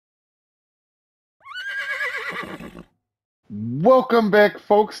Welcome back,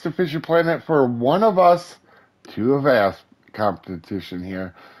 folks, to Fisher Planet for One of Us, Two of Us competition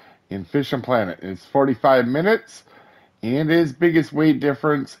here in Fisher Planet. It's 45 minutes and his biggest weight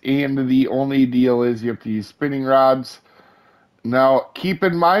difference, and the only deal is you have to use spinning rods. Now, keep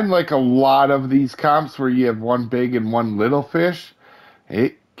in mind, like a lot of these comps where you have one big and one little fish,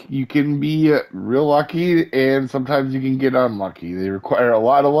 you can be real lucky and sometimes you can get unlucky. They require a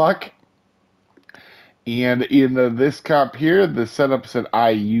lot of luck. And in this comp here, the setups that I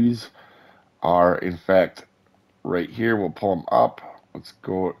use are, in fact, right here. We'll pull them up. Let's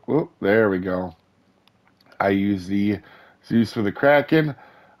go. Whoop, there we go. I use the Zeus for the Kraken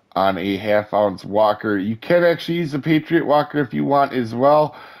on a half-ounce walker. You can actually use the Patriot walker if you want as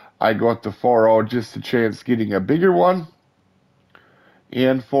well. I go up to 4.0 just to chance getting a bigger one.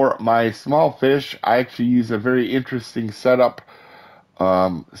 And for my small fish, I actually use a very interesting setup.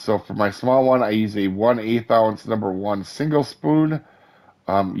 So for my small one, I use a 1/8 ounce #1 single spoon.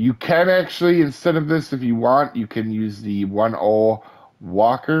 You can actually, instead of this, if you want, you can use the 1/0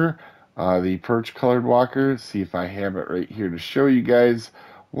 walker, the perch colored walker. See if I have it right here to show you guys.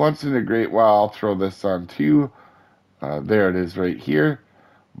 Once in a great while, I'll throw this on too. There it is right here.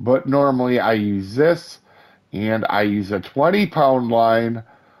 But normally I use this, and I use a 20-pound line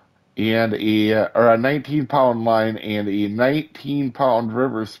and a 19-pound line and a 19-pound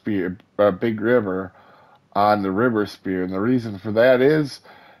river spear, big river on the river spear. And the reason for that is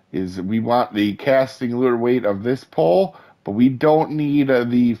we want the casting lure weight of this pole, but we don't need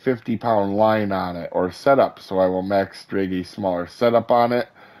the 50-pound line on it or setup. So I will max drag a smaller setup on it.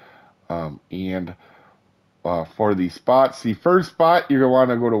 And for the spots, the first spot, you're going to want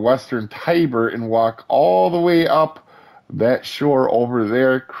to go to Western Tiber and walk all the way up that shore over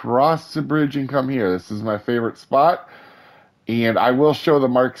there, cross the bridge and come here. This is my favorite spot. And I will show the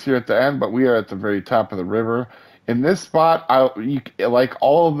marks here at the end, but we are at the very top of the river. In this spot, like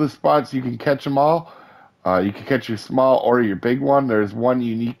all of the spots, you can catch them all. You can catch your small or your big one. There's one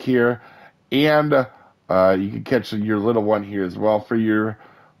unique here. And you can catch your little one here as well. For your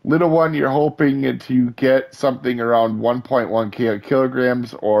little one, you're hoping to get something around 1.1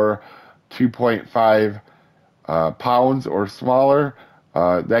 kilograms or 2.5 pounds or smaller.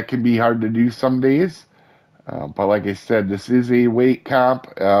 That can be hard to do some days. But like I said, this is a weight comp,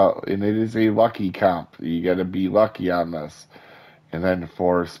 and it is a lucky comp. You got to be lucky on this. And then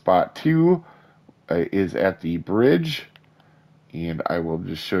for spot 2 is at the bridge. And I will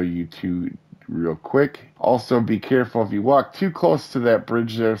just show you two real quick. Also, be careful if you walk too close to that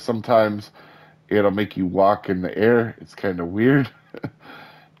bridge there. Sometimes it'll make you walk in the air. It's kind of weird.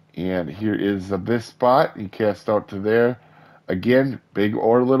 And here is this spot. You cast out to there. Again, big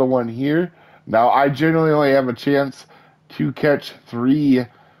or little one here. Now, I generally only have a chance to catch 3.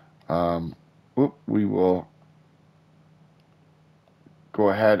 We will go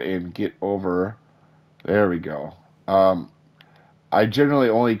ahead and get over. There we go. I generally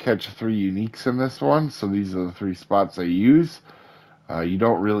only catch 3 uniques in this one, so these are the 3 spots I use. You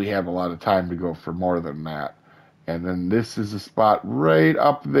don't really have a lot of time to go for more than that. And then this is a spot right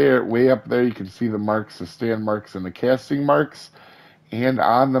up there, way up there. You can see the marks, the stand marks, and the casting marks. And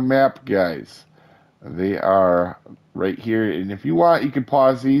on the map, guys, they are right here. And if you want, you can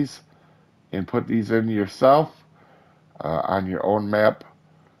pause these and put these in yourself on your own map.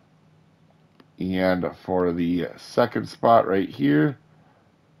 And for the second spot right here,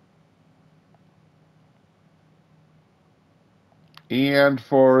 and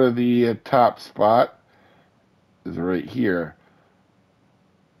for the top spot is right here.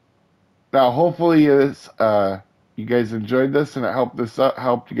 Now, hopefully, you guys enjoyed this and it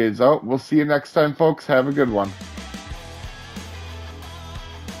helped you guys out. We'll see you next time, folks. Have a good one.